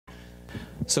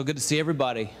So good to see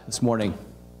everybody this morning.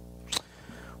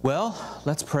 Well,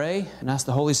 let's pray and ask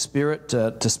the Holy Spirit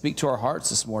to speak to our hearts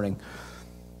this morning.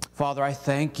 Father, I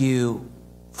thank you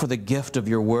for the gift of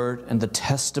your word and the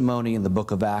testimony in the book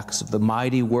of Acts of the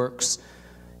mighty works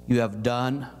you have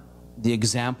done, the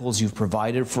examples you've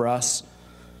provided for us,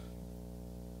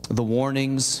 the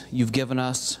warnings you've given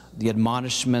us, the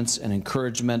admonishments and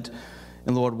encouragement.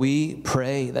 And Lord, we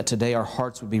pray that today our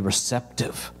hearts would be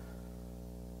receptive,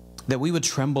 that we would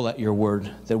tremble at your word,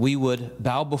 that we would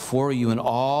bow before you in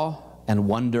awe and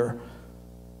wonder.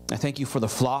 I thank you for the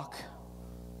flock,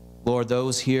 Lord,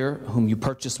 those here whom you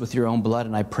purchased with your own blood,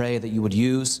 and I pray that you would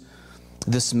use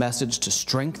this message to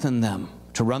strengthen them,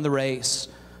 to run the race,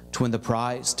 to win the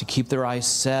prize, to keep their eyes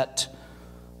set,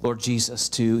 Lord Jesus,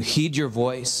 to heed your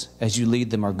voice as you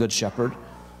lead them, our good shepherd.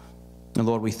 And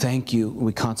Lord, we thank you.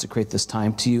 We consecrate this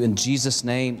time to you. In Jesus'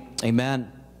 name,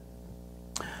 amen.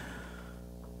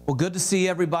 Well, good to see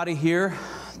everybody here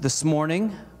this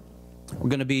morning. We're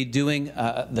going to be doing,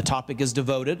 the topic is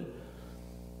devoted.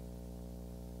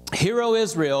 Hear, O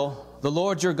Israel, the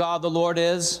Lord your God, the Lord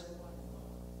is,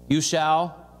 you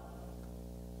shall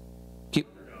keep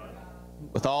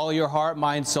with all your heart,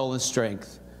 mind, soul, and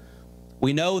strength.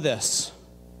 We know this.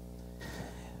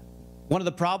 One of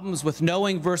the problems with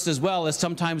knowing verses well is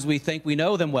sometimes we think we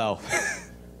know them well,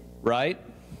 right?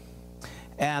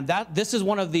 And this is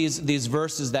one of these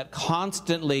verses that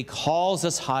constantly calls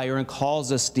us higher and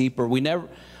calls us deeper. We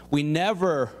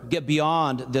never get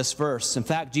beyond this verse. In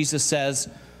fact, Jesus says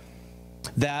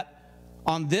that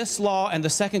on this law and the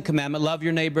second commandment, love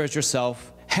your neighbor as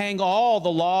yourself, hang all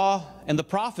the law and the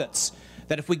prophets.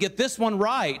 That if we get this one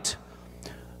right,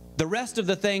 the rest of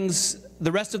the things,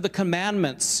 the rest of the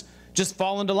commandments just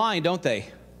fall into line, don't they?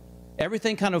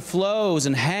 Everything kind of flows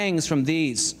and hangs from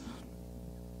these.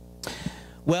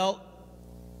 Well,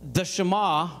 the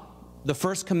Shema, the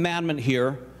first commandment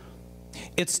here,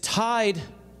 it's tied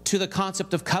to the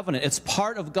concept of covenant. It's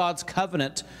part of God's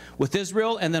covenant with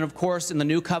Israel. And then, of course, in the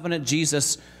new covenant,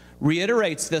 Jesus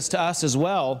reiterates this to us as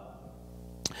well.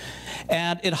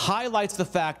 And it highlights the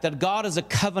fact that God is a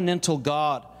covenantal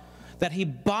God, that he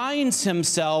binds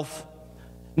himself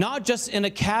not just in a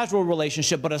casual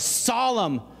relationship, but a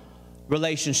solemn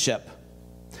relationship.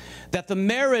 That the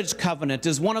marriage covenant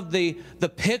is one of the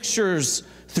pictures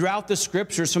throughout the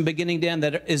scriptures from beginning to end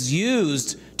that is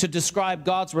used to describe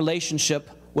God's relationship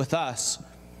with us.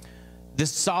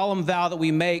 This solemn vow that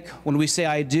we make when we say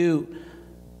I do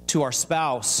to our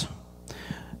spouse,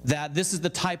 that this is the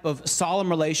type of solemn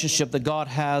relationship that God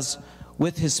has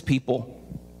with his people.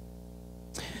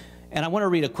 And I want to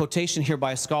read a quotation here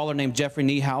by a scholar named Jeffrey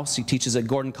Niehaus. He teaches at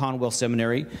Gordon Conwell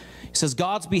Seminary. He says,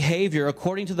 God's behavior,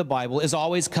 according to the Bible, is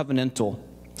always covenantal.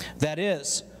 That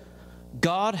is,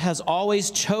 God has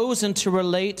always chosen to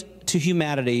relate to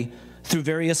humanity through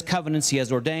various covenants he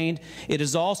has ordained. It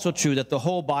is also true that the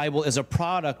whole Bible is a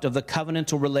product of the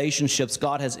covenantal relationships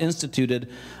God has instituted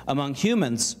among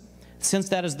humans. Since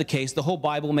that is the case, the whole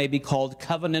Bible may be called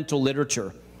covenantal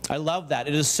literature. I love that.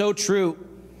 It is so true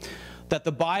that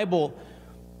the Bible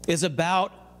is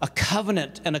about a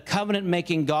covenant and a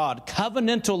covenant-making God,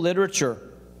 covenantal literature.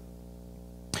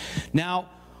 Now,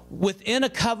 within a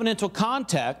covenantal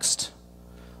context,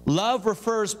 love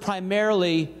refers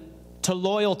primarily to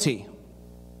loyalty.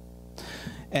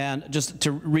 And just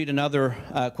to read another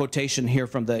quotation here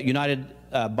from the United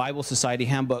Bible Society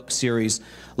Handbook series,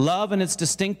 love in its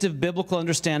distinctive biblical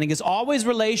understanding is always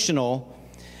relational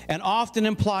and often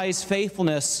implies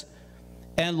faithfulness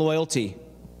and loyalty.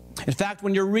 In fact,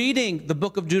 when you're reading the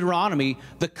book of Deuteronomy,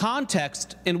 the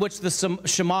context in which the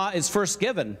Shema is first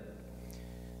given,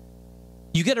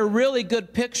 you get a really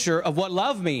good picture of what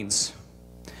love means.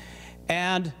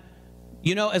 And,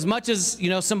 you know, as much as, you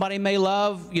know, somebody may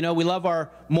love, you know, we love our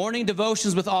morning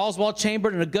devotions with Oswald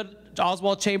Chambers and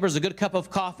a good cup of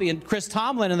coffee and Chris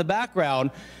Tomlin in the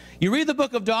background. You read the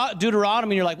book of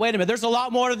Deuteronomy and you're like, wait a minute, there's a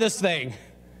lot more to this thing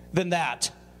than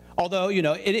that. Although, you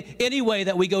know, any way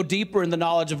that we go deeper in the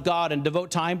knowledge of God and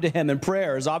devote time to him in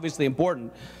prayer is obviously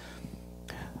important.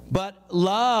 But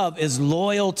love is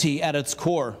loyalty at its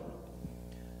core.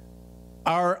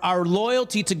 Our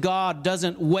loyalty to God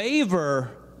doesn't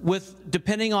waver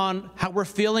depending on how we're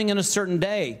feeling in a certain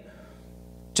day.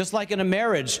 Just like in a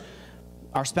marriage,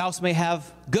 our spouse may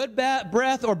have good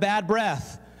breath or bad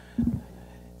breath,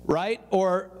 right?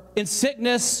 Or in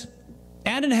sickness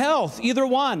and in health, either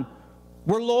one.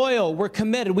 We're loyal, we're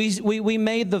committed, we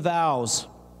made the vows.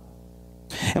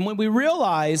 And when we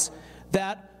realize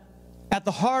that at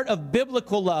the heart of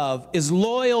biblical love is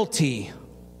loyalty,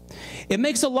 It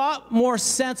makes a lot more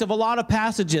sense of a lot of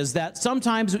passages that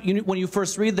sometimes when you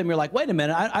first read them, you're like, wait a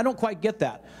minute, I don't quite get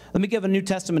that. Let me give a New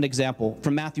Testament example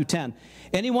from Matthew 10.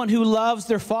 Anyone who loves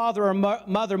their father or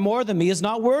mother more than me is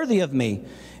not worthy of me.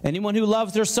 Anyone who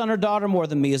loves their son or daughter more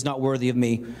than me is not worthy of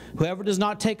me. Whoever does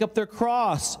not take up their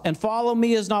cross and follow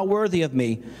me is not worthy of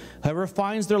me. Whoever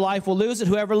finds their life will lose it.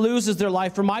 Whoever loses their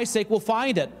life for my sake will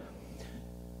find it.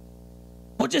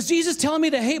 Well, is Jesus telling me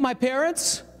to hate my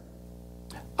parents?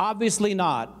 Obviously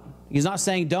not. He's not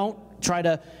saying don't try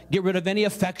to get rid of any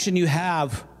affection you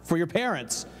have for your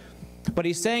parents. But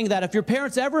he's saying that if your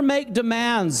parents ever make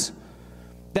demands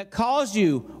that cause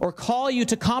you or call you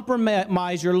to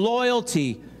compromise your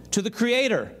loyalty to the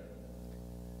Creator,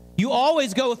 you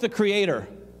always go with the Creator.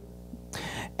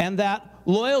 And that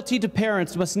loyalty to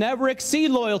parents must never exceed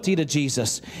loyalty to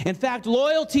Jesus. In fact,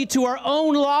 loyalty to our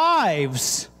own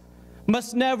lives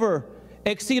must never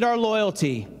exceed our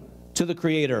loyalty to the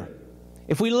Creator.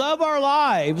 If we love our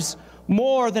lives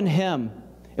more than Him,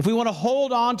 if we want to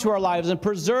hold on to our lives and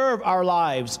preserve our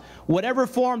lives, whatever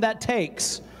form that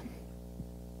takes,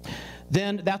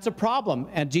 then that's a problem,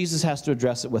 and Jesus has to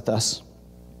address it with us.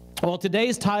 Well,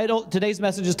 today's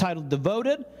message is titled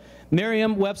Devoted.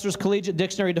 Merriam-Webster's Collegiate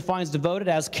Dictionary defines devoted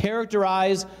as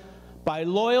characterized by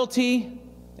loyalty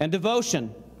and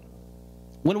devotion.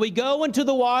 When we go into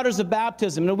the waters of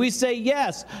baptism and we say,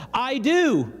 yes, I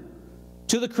do,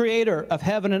 to the Creator of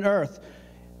heaven and earth,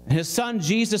 and His Son,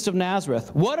 Jesus of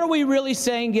Nazareth, what are we really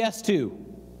saying yes to?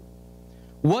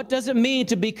 What does it mean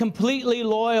to be completely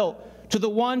loyal to the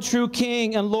one true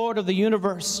King and Lord of the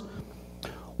universe?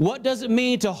 What does it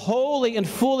mean to wholly and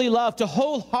fully love, to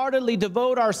wholeheartedly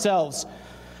devote ourselves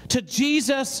to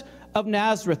Jesus of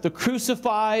Nazareth, the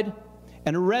crucified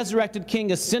and resurrected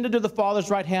King, ascended to the Father's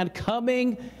right hand,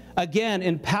 coming again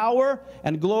in power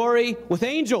and glory with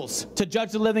angels to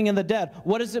judge the living and the dead?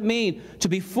 What does it mean to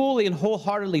be fully and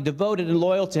wholeheartedly devoted and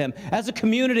loyal to Him as a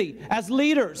community, as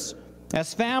leaders,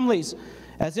 as families,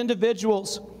 as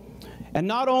individuals? And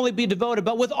not only be devoted,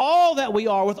 but with all that we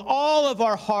are, with all of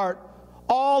our heart,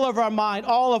 all of our mind,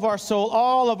 all of our soul,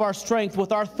 all of our strength,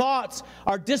 with our thoughts,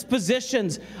 our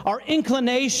dispositions, our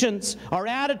inclinations, our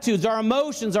attitudes, our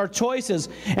emotions, our choices,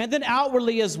 and then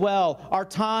outwardly as well, our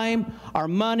time, our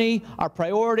money, our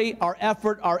priority, our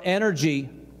effort, our energy.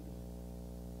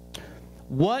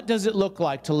 What does it look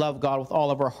like to love God with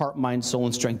all of our heart, mind, soul,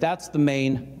 and strength? That's the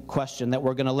main question that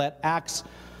we're going to let Acts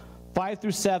 5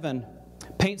 through 7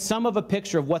 paint some of a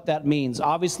picture of what that means.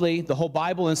 Obviously, the whole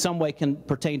Bible in some way can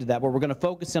pertain to that, but we're going to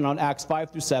focus in on Acts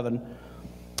 5 through 7.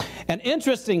 And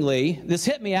interestingly, this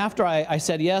hit me after I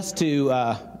said yes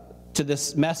to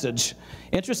this message.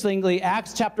 Interestingly,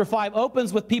 Acts chapter 5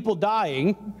 opens with people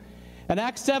dying, and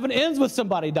Acts 7 ends with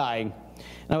somebody dying.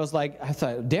 And I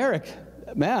thought, Derek,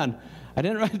 man, I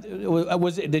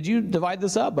didn't, did you divide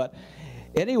this up? But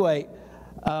anyway,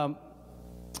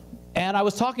 and I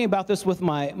was talking about this with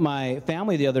my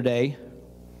family the other day,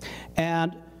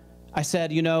 and I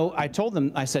said, I told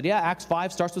them, I said, yeah, Acts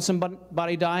 5 starts with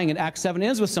somebody dying, and Acts 7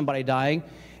 ends with somebody dying.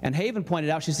 And Haven pointed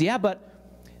out, she said, yeah, but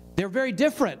they're very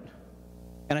different.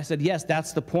 And I said, yes,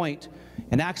 that's the point.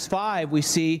 In Acts 5, we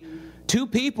see two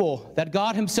people that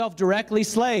God Himself directly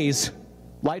slays.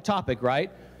 Light topic,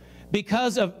 right?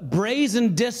 Because of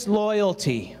brazen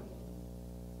disloyalty.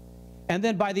 And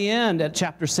then by the end, at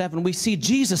chapter 7, we see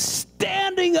Jesus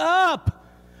standing up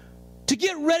to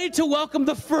get ready to welcome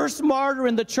the first martyr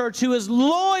in the church who is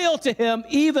loyal to Him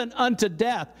even unto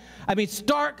death. I mean,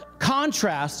 stark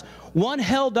contrast, one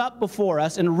held up before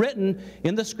us and written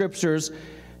in the Scriptures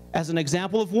as an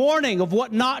example of warning of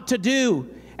what not to do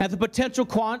and the potential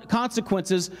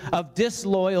consequences of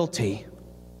disloyalty.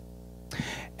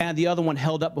 And the other one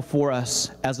held up before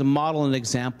us as a model and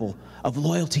example of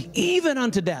loyalty even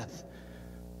unto death.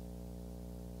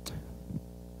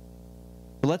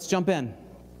 But let's jump in.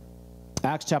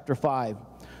 Acts chapter 5.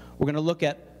 We're going to look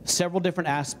at several different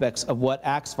aspects of what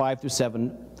Acts 5 through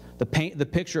 7, the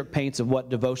picture it paints of what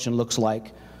devotion looks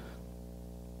like.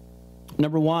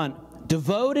 Number one,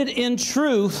 devoted in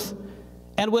truth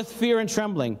and with fear and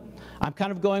trembling. I'm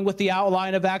kind of going with the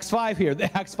outline of Acts 5 here.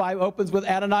 Acts 5 opens with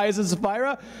Ananias and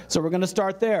Sapphira, so we're going to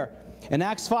start there. In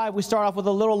Acts 5, we start off with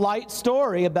a little light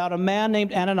story about a man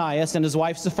named Ananias and his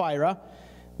wife Sapphira.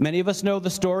 Many of us know the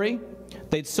story.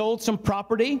 They'd sold some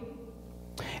property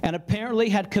and apparently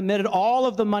had committed all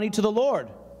of the money to the Lord.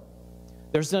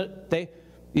 You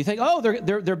think, oh,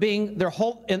 they're being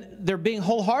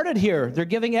wholehearted here. They're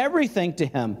giving everything to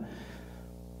Him.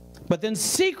 But then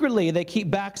secretly they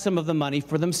keep back some of the money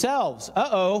for themselves.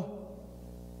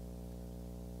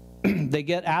 They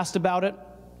get asked about it,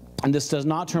 And this does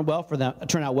not turn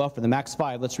out well for them. Acts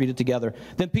 5, let's read it together.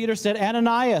 Then Peter said,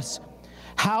 Ananias,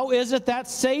 how is it that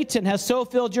Satan has so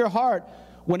filled your heart?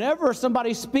 Whenever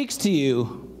somebody speaks to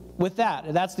you with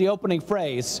that's the opening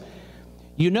phrase,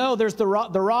 you know there's the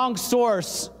wrong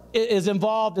source is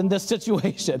involved in this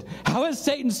situation. How has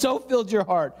Satan so filled your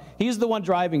heart? He's the one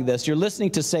driving this. You're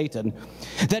listening to Satan.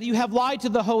 That you have lied to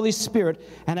the Holy Spirit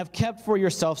and have kept for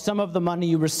yourself some of the money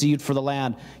you received for the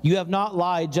land. You have not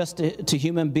lied just to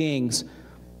human beings,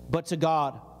 but to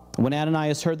God. When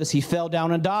Ananias heard this, he fell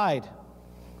down and died.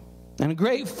 And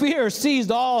great fear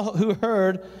seized all who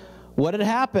heard what had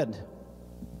happened.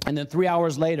 And then 3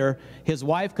 hours later, his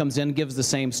wife comes in, gives the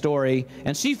same story,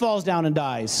 and she falls down and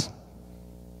dies.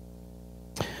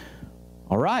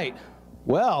 All right,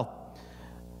 well,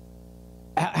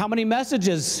 how many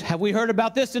messages have we heard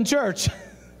about this in church?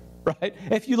 Right?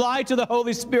 If you lie to the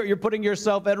Holy Spirit, you're putting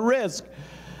yourself at risk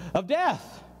of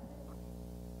death.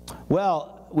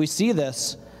 Well, we see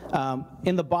this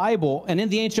in the Bible and in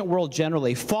the ancient world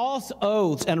generally. False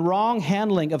oaths and wrong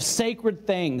handling of sacred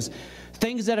things,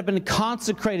 things that have been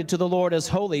consecrated to the Lord as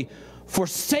holy for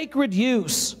sacred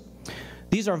use.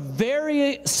 These are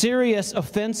very serious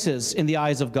offenses in the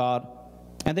eyes of God,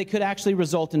 and they could actually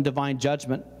result in divine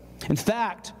judgment. In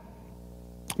fact,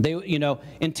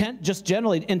 just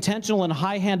generally, intentional and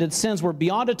high-handed sins were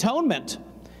beyond atonement,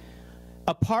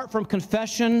 apart from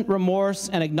confession, remorse,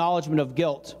 and acknowledgement of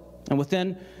guilt. And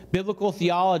within biblical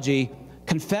theology,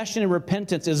 confession and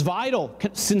repentance is vital,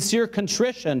 sincere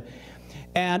contrition,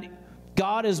 and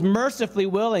God is mercifully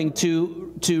willing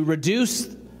to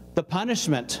reduce the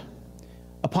punishment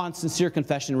upon sincere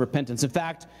confession and repentance. In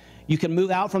fact, you can move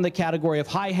out from the category of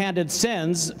high-handed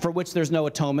sins for which there's no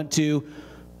atonement to,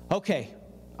 okay,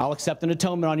 I'll accept an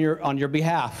atonement on your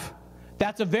behalf.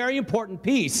 That's a very important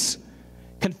piece.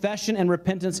 Confession and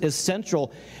repentance is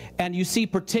central. And you see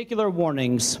particular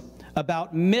warnings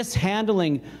about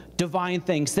mishandling divine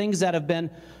things, things that have been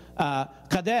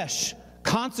kadesh,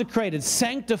 consecrated,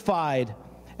 sanctified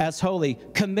as holy,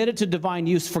 committed to divine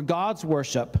use for God's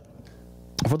worship,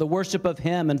 for the worship of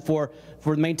Him, and for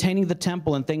maintaining the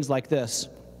temple and things like this.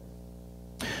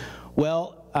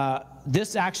 Well,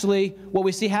 this actually, what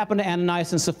we see happen to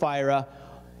Ananias and Sapphira,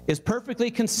 is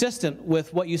perfectly consistent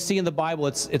with what you see in the Bible.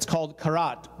 It's called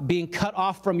karat, being cut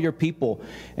off from your people.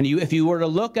 And if you were to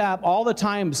look up all the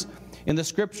times in the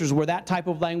scriptures where that type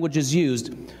of language is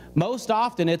used, most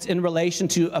often it's in relation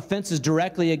to offenses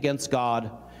directly against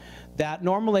God, that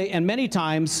normally, and many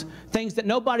times, things that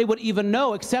nobody would even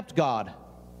know except God,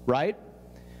 right?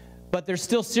 But they're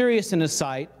still serious in His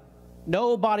sight.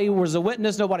 Nobody was a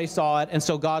witness, nobody saw it, and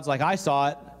so God's like, I saw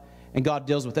it, and God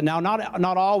deals with it. Now,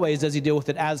 not always does He deal with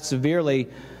it as severely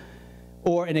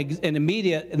or in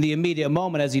the immediate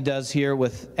moment as He does here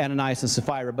with Ananias and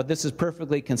Sapphira, but this is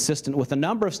perfectly consistent with a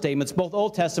number of statements, both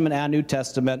Old Testament and New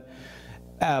Testament.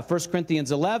 1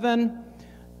 Corinthians 11,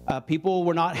 people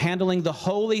were not handling the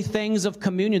holy things of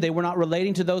communion. They were not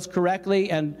relating to those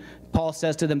correctly, and Paul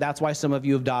says to them, that's why some of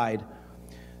you have died.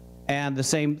 And the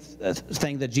same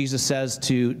thing that Jesus says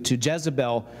to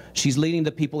Jezebel, she's leading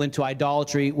the people into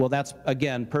idolatry. Well, that's,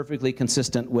 again, perfectly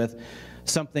consistent with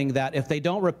something that if they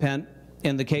don't repent,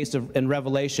 in the case of in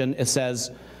Revelation, it says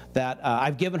that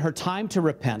I've given her time to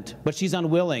repent, but she's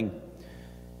unwilling.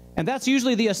 And that's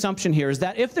usually the assumption here, is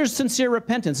that if there's sincere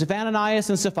repentance, if Ananias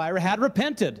and Sapphira had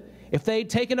repented, if they'd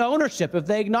taken ownership, if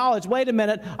they acknowledged, wait a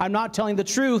minute, I'm not telling the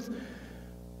truth,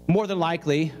 more than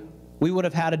likely, we would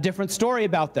have had a different story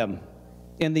about them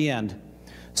in the end.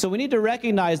 So we need to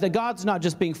recognize that God's not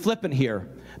just being flippant here.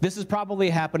 This is probably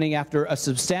happening after a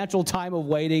substantial time of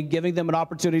waiting, giving them an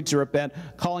opportunity to repent,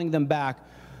 calling them back.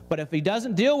 But if He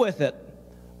doesn't deal with it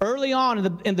early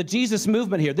on in the Jesus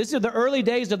movement here, this is the early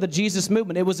days of the Jesus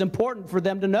movement. It was important for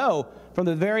them to know from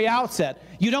the very outset,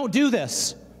 you don't do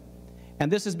this.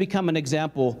 And this has become an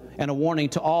example and a warning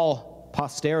to all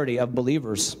posterity of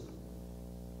believers.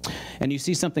 And you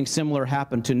see something similar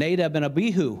happen to Nadab and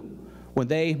Abihu when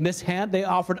they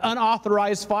offered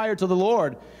unauthorized fire to the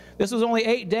Lord. This was only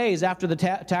 8 days after the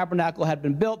tabernacle had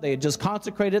been built. They had just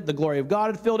consecrated it. The glory of God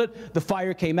had filled it. The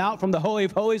fire came out from the Holy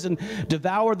of Holies and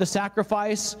devoured the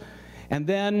sacrifice. And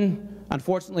then,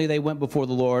 unfortunately, they went before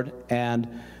the Lord. And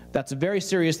that's a very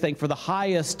serious thing for the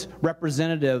highest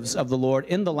representatives of the Lord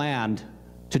in the land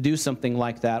to do something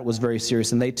like that was very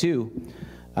serious. And they, too,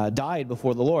 died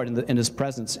before the Lord in His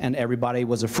presence, and everybody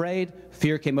was afraid.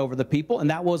 Fear came over the people, and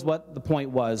that was what the point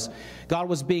was. God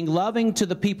was being loving to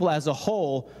the people as a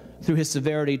whole through His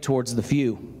severity towards the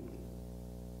few.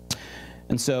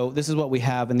 And so this is what we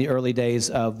have in the early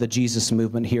days of the Jesus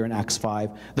movement here in Acts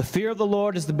 5. The fear of the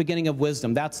Lord is the beginning of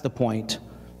wisdom. That's the point.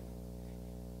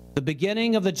 The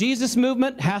beginning of the Jesus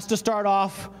movement has to start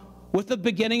off with the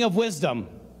beginning of wisdom.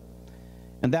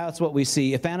 And that's what we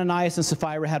see. If Ananias and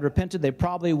Sapphira had repented, they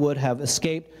probably would have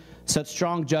escaped such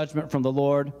strong judgment from the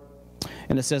Lord.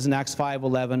 And it says in Acts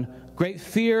 5:11, great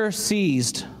fear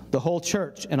seized the whole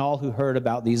church and all who heard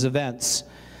about these events.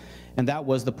 And that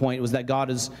was the point, was that God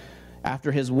is,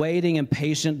 after his waiting and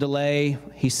patient delay,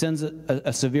 he sends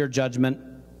a severe judgment.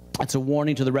 It's a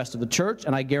warning to the rest of the church,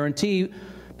 and I guarantee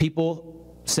people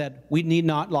said, we need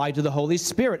not lie to the Holy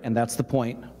Spirit, and that's the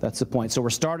point. That's the point. So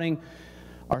we're starting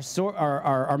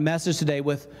our message today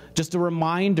with just a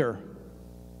reminder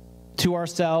to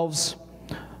ourselves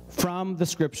from the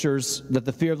Scriptures that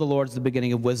the fear of the Lord is the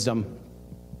beginning of wisdom.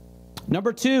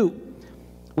 Number two,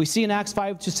 we see in Acts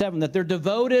 5-7 that they're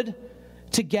devoted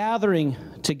to gathering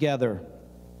together.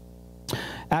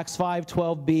 Acts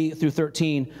 5:12b through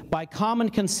 13, by common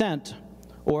consent,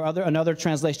 or another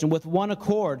translation, with one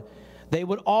accord, they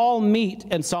would all meet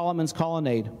in Solomon's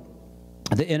colonnade.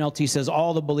 The NLT says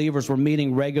all the believers were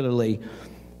meeting regularly.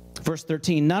 Verse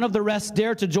 13, none of the rest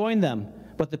dared to join them,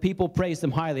 but the people praised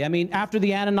them highly. I mean, after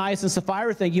the Ananias and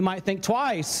Sapphira thing, you might think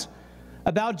twice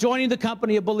about joining the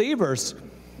company of believers.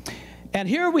 And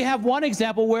here we have one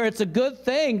example where it's a good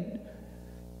thing.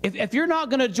 If you're not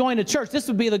going to join a church, this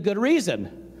would be the good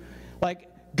reason. Like,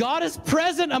 God is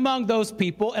present among those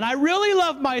people, and I really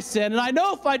love my sin, and I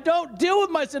know if I don't deal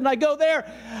with my sin and I go there,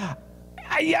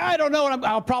 I don't know,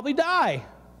 I'll probably die,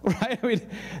 right? I mean,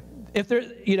 if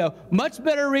there's, much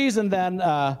better reason than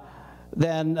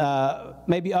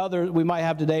maybe others we might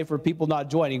have today for people not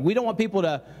joining. We don't want people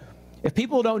to, if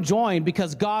people don't join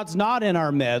because God's not in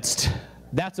our midst,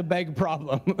 that's a big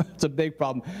problem. It's a big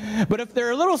problem. But if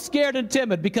they're a little scared and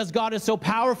timid because God is so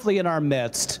powerfully in our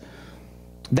midst,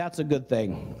 that's a good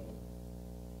thing.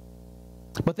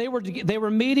 But they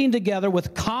were meeting together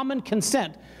with common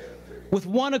consent, with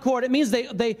one accord. It means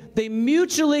they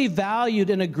mutually valued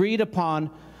and agreed upon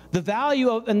the value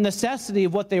of and necessity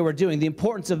of what they were doing, the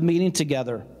importance of meeting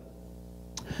together.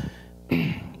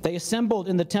 They assembled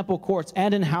in the temple courts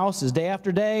and in houses day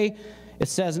after day. It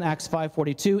says in Acts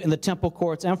 5:42, in the temple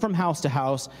courts and from house to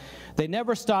house, they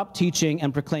never stopped teaching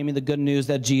and proclaiming the good news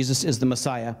that Jesus is the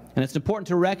Messiah. And it's important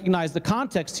to recognize the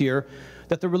context here,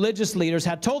 that the religious leaders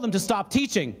had told them to stop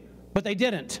teaching, but they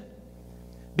didn't,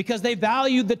 because they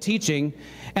valued the teaching,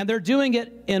 and they're doing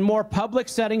it in more public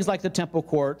settings like the temple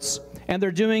courts, and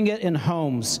they're doing it in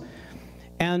homes.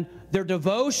 And their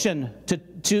devotion to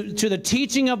the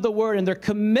teaching of the word and their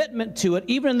commitment to it,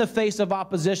 even in the face of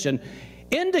opposition,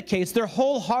 indicates their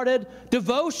wholehearted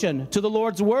devotion to the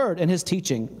Lord's word and his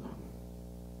teaching.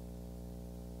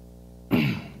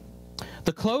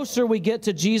 The closer we get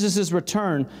to Jesus'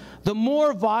 return, the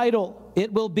more vital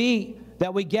it will be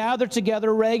that we gather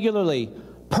together regularly,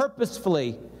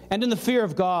 purposefully, and in the fear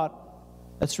of God.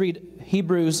 Let's read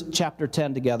Hebrews chapter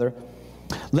 10 together.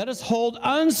 Let us hold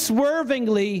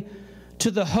unswervingly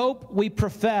to the hope we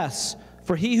profess,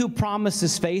 for he who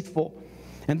promises is faithful.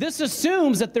 And this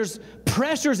assumes that there's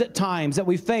pressures at times that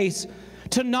we face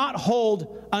to not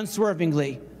hold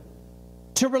unswervingly,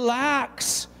 to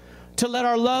relax, to let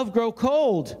our love grow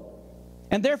cold.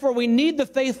 And therefore we need the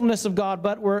faithfulness of God,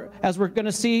 but as we're going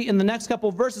to see in the next couple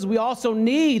of verses, we also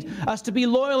need us to be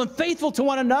loyal and faithful to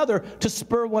one another, to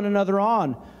spur one another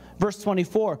on. Verse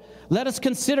 24, let us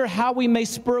consider how we may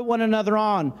spur one another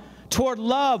on toward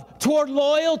love, toward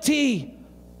loyalty.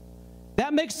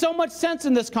 That makes so much sense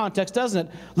in this context, doesn't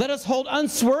it? Let us hold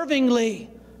unswervingly.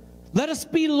 Let us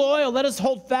be loyal. Let us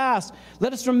hold fast.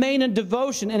 Let us remain in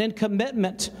devotion and in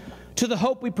commitment to the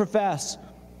hope we profess.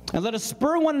 And let us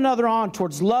spur one another on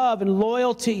towards love and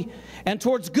loyalty and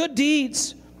towards good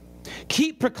deeds.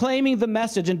 Keep proclaiming the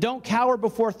message and don't cower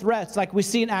before threats like we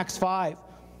see in Acts 5.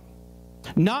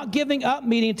 Not giving up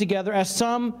meeting together as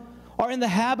some are in the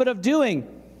habit of doing.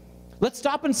 Let's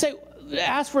stop and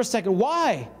ask for a second,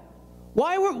 why?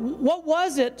 What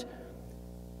was it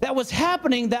that was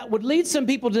happening that would lead some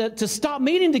people to stop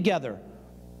meeting together?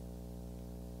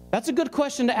 That's a good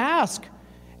question to ask.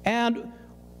 And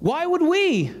why would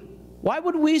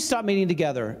we stop meeting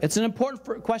together? It's an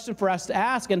important question for us to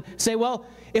ask and say, well,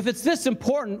 if it's this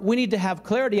important, we need to have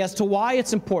clarity as to why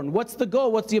it's important. What's the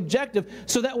goal? What's the objective?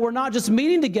 So that we're not just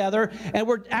meeting together and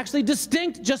we're actually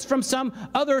distinct just from some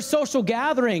other social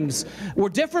gatherings. We're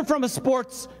different from a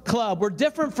sports club. We're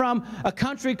different from a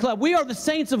country club. We are the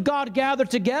saints of God gathered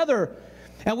together.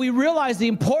 And we realize the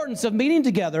importance of meeting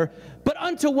together, but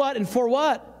unto what and for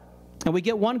what? And we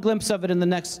get one glimpse of it in the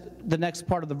next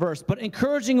part of the verse. But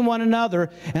encouraging one another,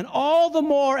 and all the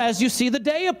more as you see the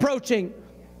day approaching.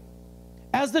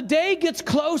 As the day gets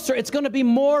closer, it's going to be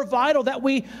more vital that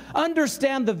we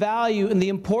understand the value and the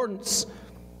importance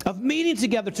of meeting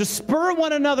together to spur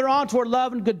one another on toward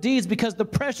love and good deeds, because the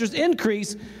pressures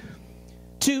increase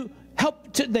the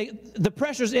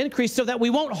pressures increase so that we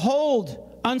won't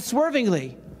hold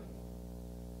unswervingly.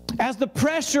 As the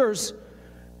pressures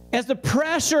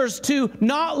to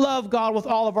not love God with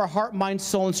all of our heart, mind,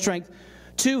 soul, and strength,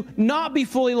 to not be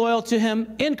fully loyal to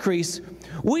Him increase,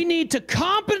 we need to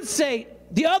compensate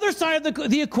the other side of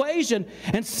the equation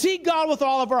and seek God with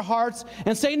all of our hearts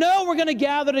and say, no, we're going to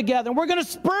gather together and we're going to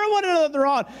spur one another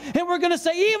on, and we're going to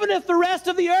say, even if the rest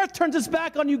of the earth turns its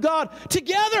back on you, God,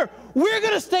 together we're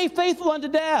going to stay faithful unto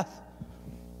death.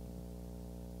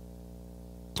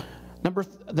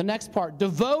 The next part,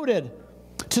 devoted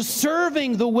to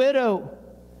serving the widow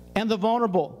and the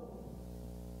vulnerable,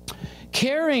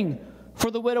 caring for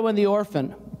the widow and the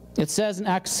orphan. It says in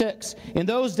Acts 6, in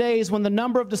those days when the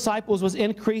number of disciples was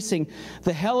increasing,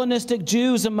 the Hellenistic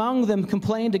Jews among them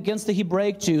complained against the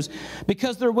Hebraic Jews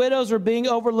because their widows were being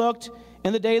overlooked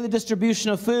in the daily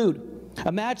distribution of food.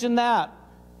 Imagine that.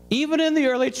 Even in the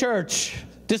early church,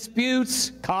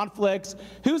 disputes, conflicts,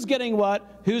 who's getting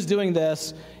what, who's doing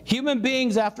this. Human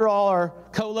beings, after all, are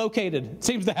co-located. It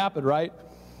seems to happen, right?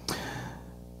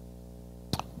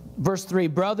 Verse 3,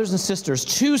 brothers and sisters,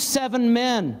 choose 7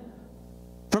 men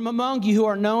from among you who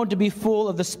are known to be full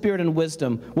of the Spirit and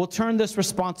wisdom. We'll turn this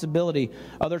responsibility,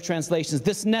 other translations,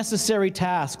 this necessary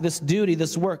task, this duty,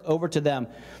 this work over to them.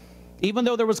 Even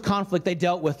though there was conflict, they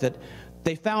dealt with it.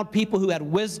 They found people who had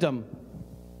wisdom.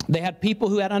 They had people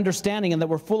who had understanding and that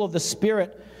were full of the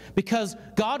Spirit, because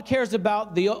God cares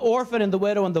about the orphan and the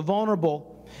widow and the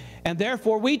vulnerable. And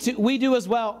therefore, we do as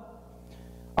well.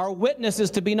 Our witness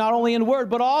is to be not only in word,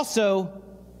 but also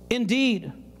in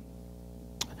deed.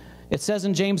 It says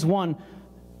in James 1,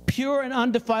 pure and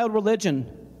undefiled religion.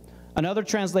 Another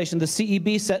translation, the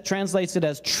CEB translates it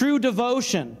as true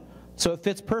devotion. So it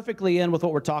fits perfectly in with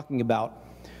what we're talking about.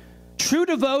 True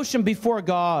devotion before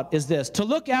God is this: to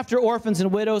look after orphans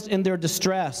and widows in their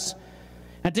distress,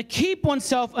 and to keep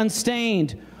oneself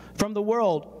unstained from the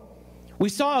world. We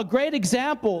saw a great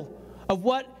example of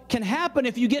what can happen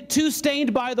if you get too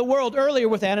stained by the world earlier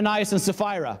with Ananias and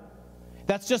Sapphira.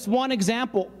 That's just one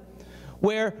example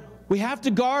where we have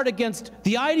to guard against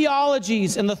the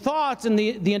ideologies and the thoughts and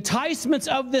the enticements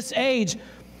of this age.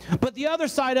 But the other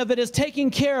side of it is taking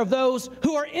care of those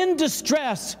who are in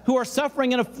distress, who are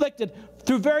suffering and afflicted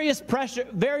through various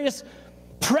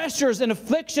pressures and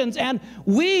afflictions. And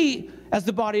we, as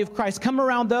the body of Christ, come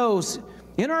around those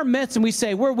in our midst and we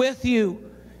say, we're with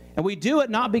you. And we do it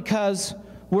not because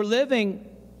we're living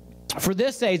for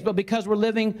this age, but because we're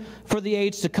living for the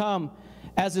age to come,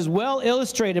 as is well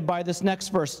illustrated by this next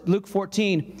verse, Luke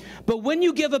 14. But when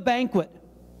you give a banquet,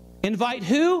 invite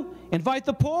who? Invite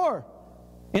the poor.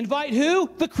 Invite who?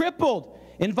 The crippled.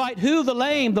 Invite who? The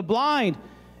lame, the blind,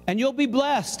 and you'll be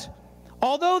blessed.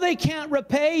 Although they can't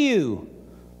repay you,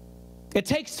 it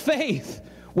takes faith.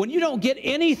 When you don't get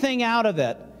anything out of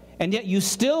it, and yet you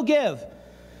still give,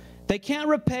 they can't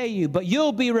repay you, but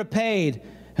you'll be repaid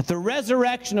at the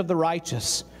resurrection of the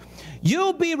righteous.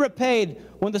 You'll be repaid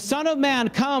when the Son of Man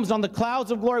comes on the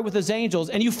clouds of glory with His angels,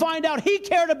 and you find out He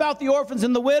cared about the orphans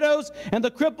and the widows and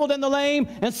the crippled and the lame,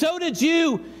 and so did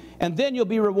you. And then you'll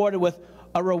be rewarded with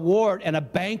a reward and a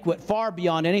banquet far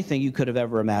beyond anything you could have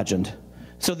ever imagined.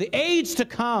 So the age to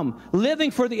come,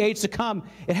 living for the age to come,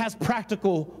 it has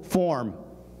practical form.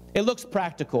 It looks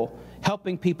practical,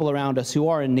 helping people around us who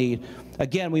are in need.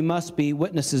 Again, we must be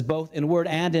witnesses both in word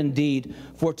and in deed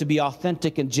for it to be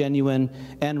authentic and genuine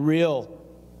and real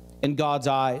in God's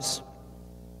eyes.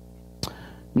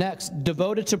 Next,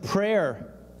 devoted to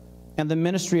prayer and the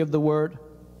ministry of the word.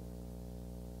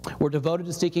 We're devoted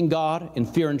to seeking God in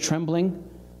fear and trembling,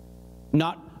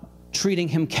 not treating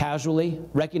Him casually,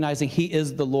 recognizing He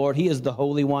is the Lord, He is the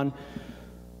Holy One.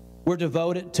 We're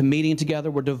devoted to meeting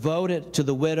together. We're devoted to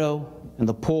the widow and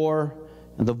the poor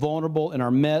and the vulnerable in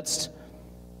our midst.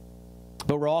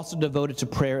 But we're also devoted to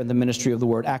prayer and the ministry of the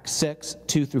word. Acts 6,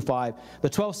 2 through 5. The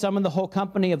 12 summoned the whole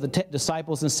company of the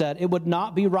disciples and said, it would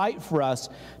not be right for us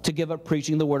to give up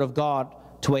preaching the word of God,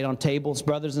 to wait on tables.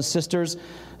 Brothers and sisters,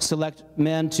 select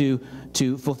men to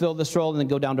fulfill this role. And then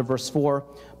go down to verse 4.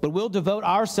 But we'll devote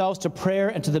ourselves to prayer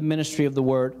and to the ministry of the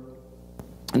word.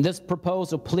 And this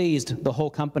proposal pleased the whole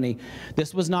company.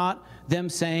 This was not them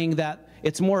saying that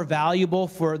it's more valuable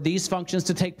for these functions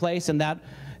to take place and that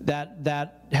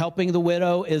helping the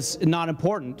widow is not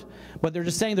important. But they're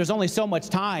just saying there's only so much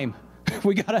time.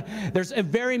 There's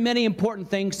very many important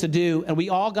things to do, and we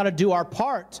all got to do our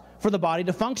part for the body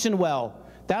to function well.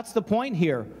 That's the point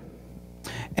here.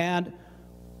 And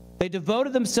They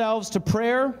devoted themselves to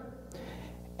prayer.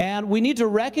 And we need to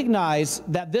recognize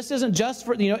that this isn't just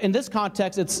for, in this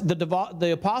context, it's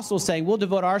the apostles saying, we'll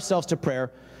devote ourselves to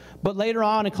prayer. But later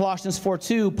on in Colossians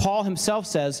 4:2, Paul himself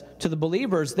says to the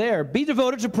believers there, be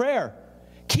devoted to prayer.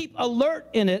 Keep alert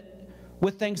in it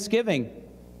with thanksgiving.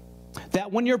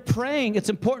 That when you're praying, it's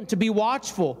important to be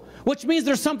watchful, which means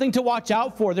there's something to watch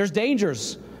out for. There's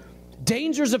dangers.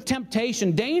 Dangers of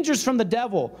temptation, dangers from the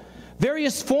devil,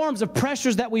 various forms of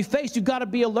pressures that we face. You've got to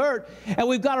be alert, and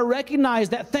we've got to recognize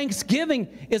that thanksgiving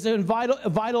is a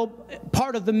vital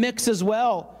part of the mix as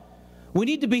well. We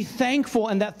need to be thankful,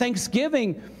 and that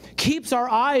thanksgiving keeps our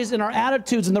eyes and our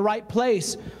attitudes in the right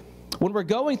place when we're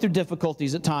going through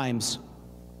difficulties at times.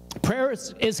 Prayer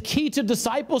is key to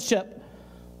discipleship.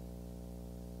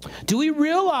 Do we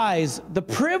realize the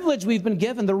privilege we've been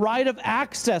given, the right of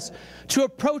access to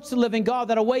approach the living God,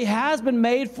 that a way has been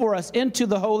made for us into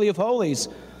the Holy of Holies?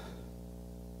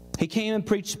 He came and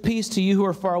preached peace to you who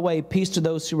are far away, peace to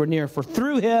those who are near. For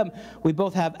through him, we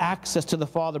both have access to the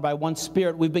Father by one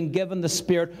Spirit. We've been given the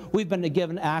Spirit. We've been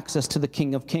given access to the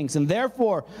King of Kings. And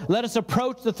therefore, let us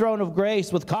approach the throne of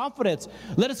grace with confidence.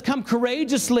 Let us come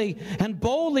courageously and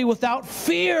boldly without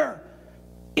fear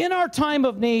in our time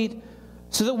of need,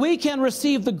 so that we can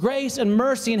receive the grace and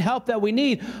mercy and help that we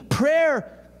need.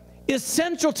 Prayer is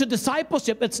central to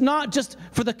discipleship. It's not just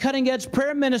for the cutting-edge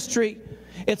prayer ministry.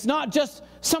 It's not just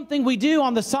something we do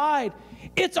on the side.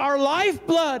 It's our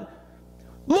lifeblood.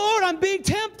 Lord, I'm being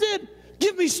tempted.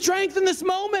 Give me strength in this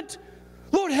moment.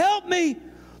 Lord, help me.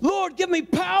 Lord, give me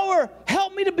power.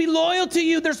 Help me to be loyal to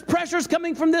you. There's pressures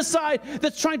coming from this side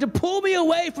that's trying to pull me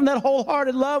away from that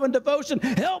wholehearted love and devotion.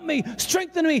 Help me,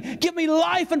 strengthen me, give me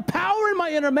life and power in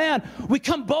my inner man. We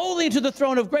come boldly into the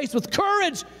throne of grace with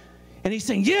courage. And he's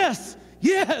saying, yes,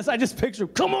 yes. I just picture,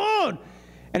 come on.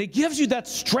 And he gives you that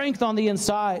strength on the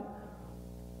inside.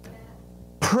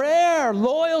 Prayer,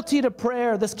 loyalty to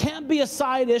prayer. This can't be a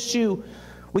side issue.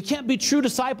 We can't be true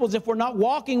disciples if we're not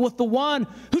walking with the one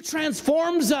who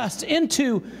transforms us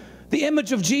into the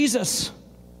image of Jesus.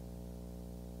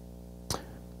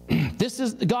 This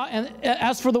is God. And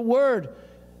as for the word,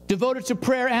 devoted to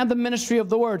prayer and the ministry of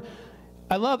the word,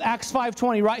 I love Acts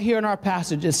 5:20 right here in our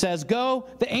passage. It says, go,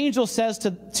 the angel says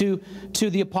to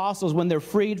the apostles when they're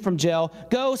freed from jail,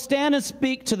 go stand and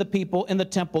speak to the people in the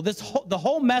temple. The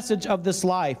whole message of this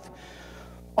life,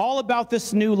 all about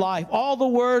this new life, all the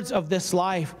words of this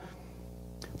life,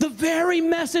 the very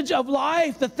message of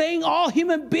life, the thing all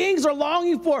human beings are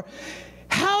longing for.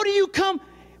 How do you come,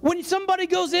 when somebody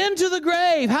goes into the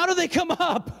grave, how do they come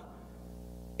up?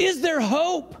 Is there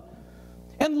hope?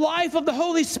 And life of the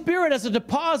Holy Spirit as a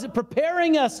deposit,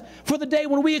 preparing us for the day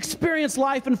when we experience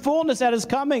life in fullness at his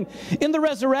coming in the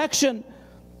resurrection.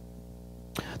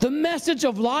 The message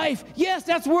of life, yes,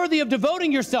 that's worthy of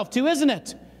devoting yourself to, isn't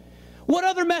it? What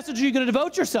other message are you going to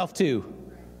devote yourself to?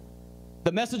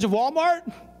 The message of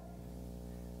Walmart?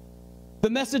 The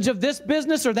message of this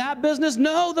business or that business?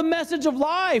 No, the message of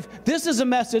life. This is a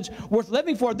message worth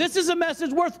living for. This is a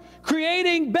message worth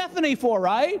creating Bethany for,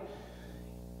 right?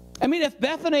 I mean, if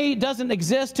Bethany doesn't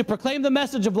exist to proclaim the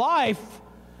message of life,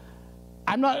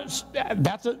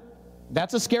 that's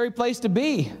a scary place to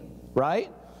be, right?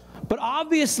 But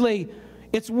obviously,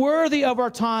 it's worthy of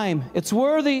our time. It's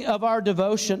worthy of our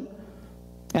devotion.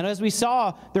 And as we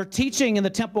saw, they're teaching in the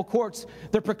temple courts.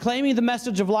 They're proclaiming the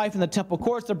message of life in the temple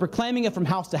courts. They're proclaiming it from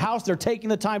house to house. They're taking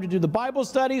the time to do the Bible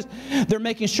studies. They're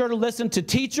making sure to listen to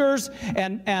teachers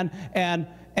and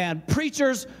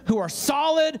preachers who are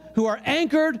solid, who are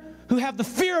anchored, who have the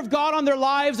fear of God on their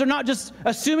lives. They're not just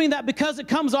assuming that because it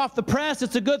comes off the press,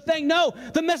 it's a good thing. No,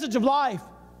 the message of life.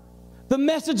 The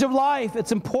message of life.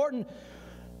 It's important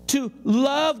to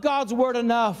love God's word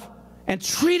enough and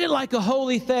treat it like a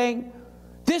holy thing.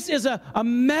 This is a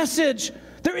message.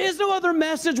 There is no other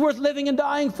message worth living and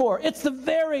dying for. It's the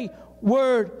very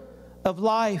word of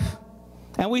life.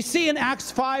 And we see in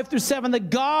Acts 5-7 that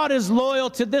God is loyal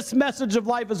to this message of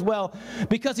life as well,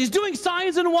 because he's doing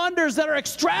signs and wonders that are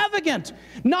extravagant.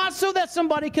 Not so that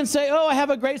somebody can say, oh, I have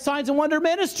a great signs and wonder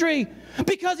ministry.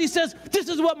 Because he says, this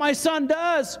is what my son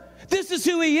does. This is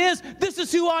who he is. This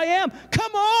is who I am.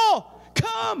 Come all,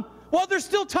 come while there's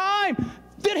still time.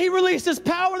 Did he release his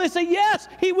power? They say, yes,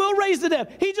 he will raise the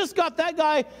dead. He just got that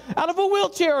guy out of a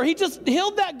wheelchair, or he just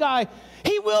healed that guy.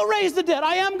 He will raise the dead.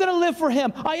 I am going to live for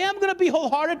him. I am going to be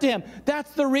wholehearted to him.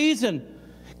 That's the reason.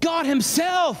 God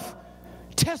himself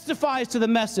testifies to the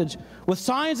message with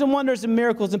signs and wonders and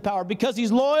miracles and power, because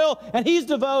he's loyal and he's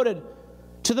devoted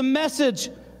to the message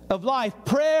of life.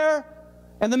 Prayer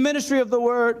and the ministry of the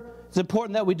word. It's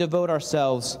important that we devote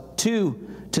ourselves to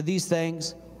these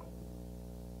things.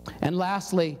 And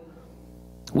lastly,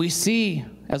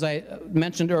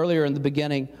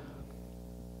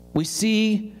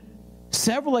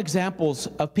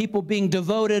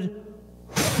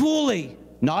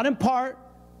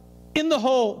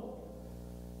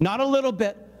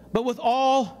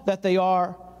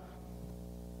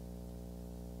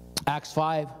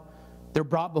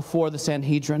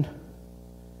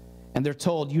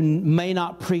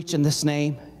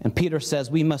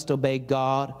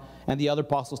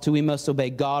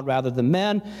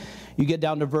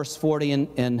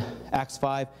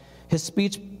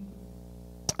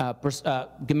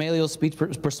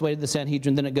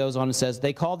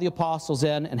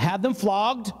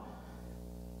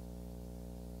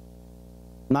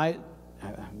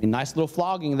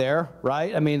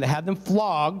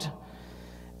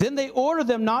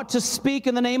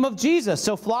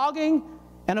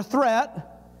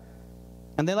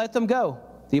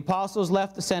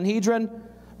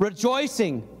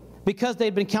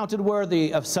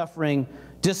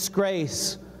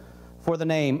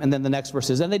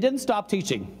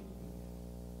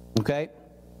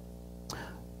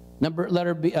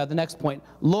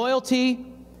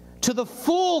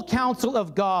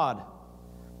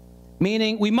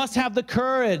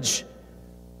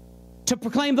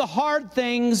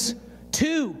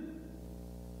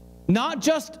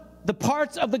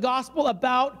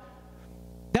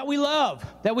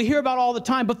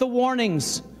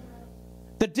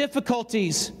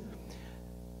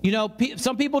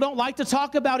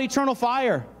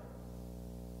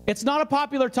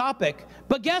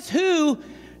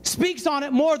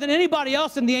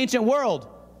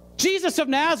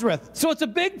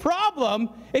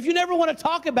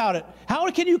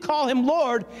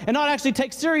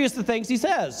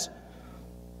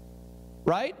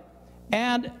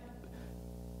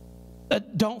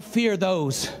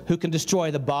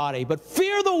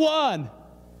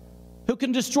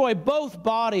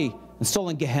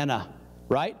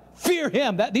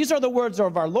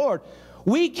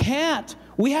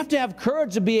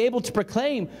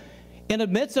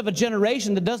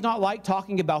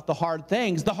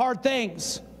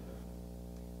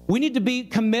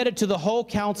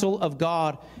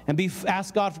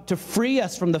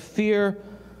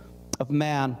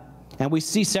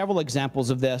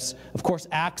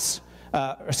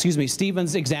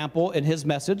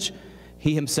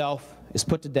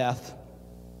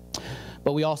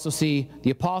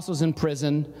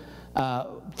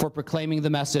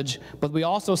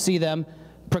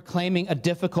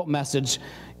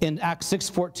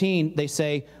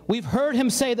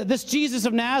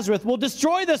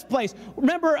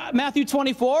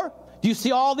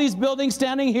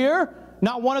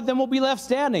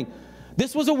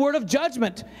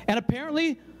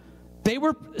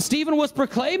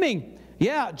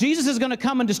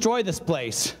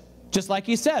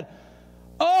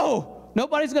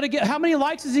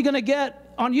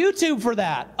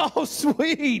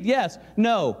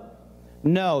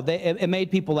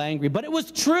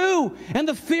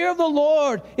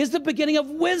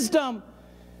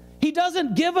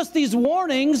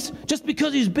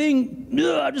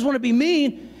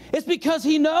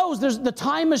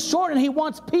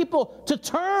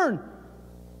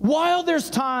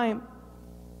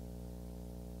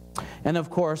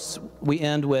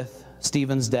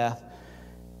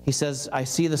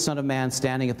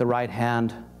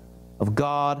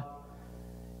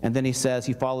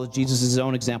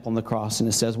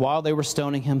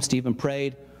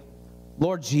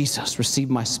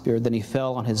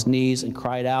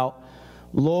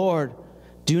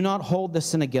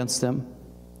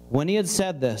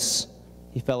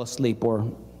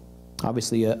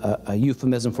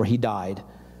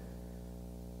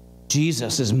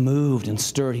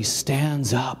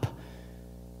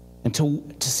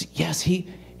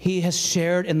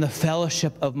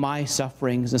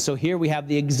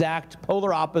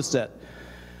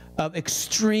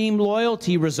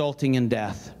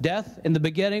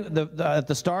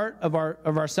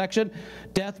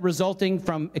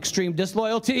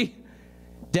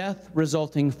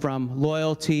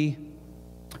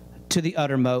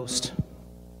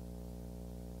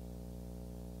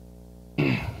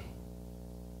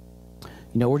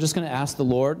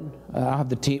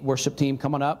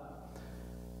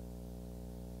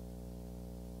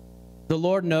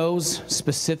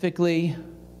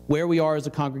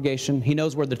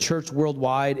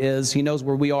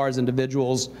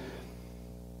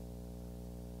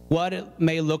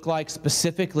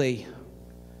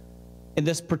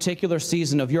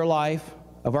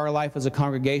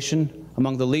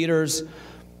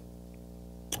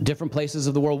 different places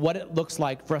of the world, what it looks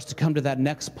like for us to come to that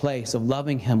next place of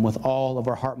loving him with all of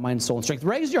our heart, mind, soul, and strength.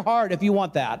 Raise your heart if you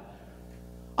want that.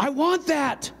 I want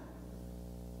that.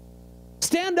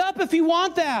 Stand up if you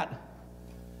want that.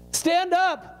 Stand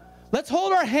up. Let's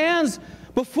hold our hands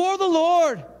before the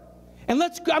Lord. And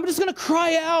I'm just going to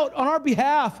cry out on our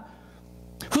behalf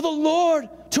for the Lord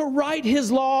to write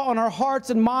his law on our hearts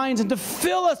and minds and to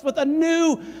fill us with a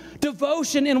new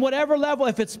devotion in whatever level,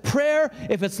 if it's prayer,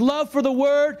 if it's love for the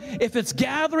word, if it's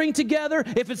gathering together,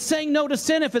 if it's saying no to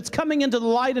sin, if it's coming into the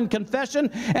light and confession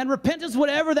and repentance,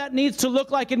 whatever that needs to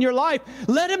look like in your life,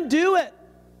 let him do it.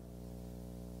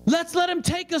 Let's let him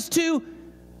take us to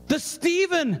the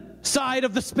Stephen side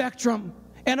of the spectrum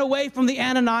and away from the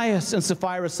Ananias and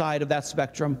Sapphira side of that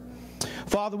spectrum.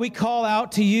 Father, we call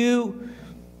out to you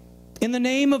in the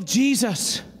name of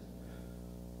Jesus.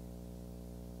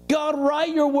 God,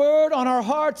 write your word on our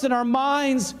hearts and our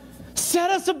minds.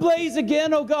 Set us ablaze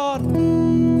again, oh God.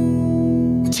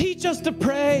 Teach us to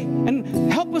pray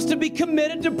and help us to be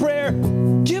committed to prayer.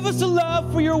 Give us a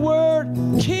love for your word,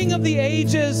 King of the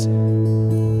ages.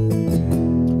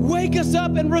 Wake us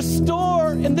up and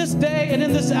restore in this day and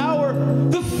in this hour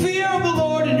the fear of the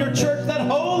Lord in your church, that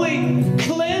holy,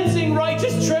 cleansing,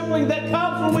 righteous trembling that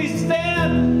comes when we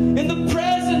stand in the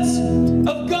presence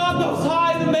of God Most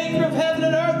High, the maker of heaven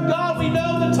and earth. God, we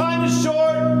know the time is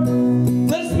short.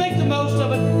 Let us make the most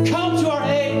of it. Come to our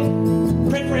aid.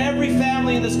 Pray for every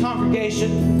family in this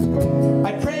congregation.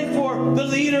 I pray for the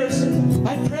leaders.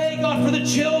 I pray, God, for the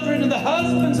children and the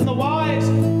husbands and the wives,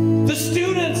 the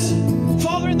students.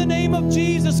 Father, in the name of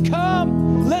Jesus,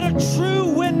 come. Let a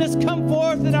true witness come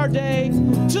forth in our day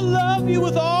to love you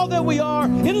with all that we are,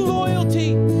 in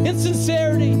loyalty, in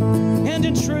sincerity, and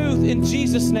in truth. In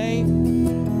Jesus'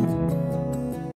 name.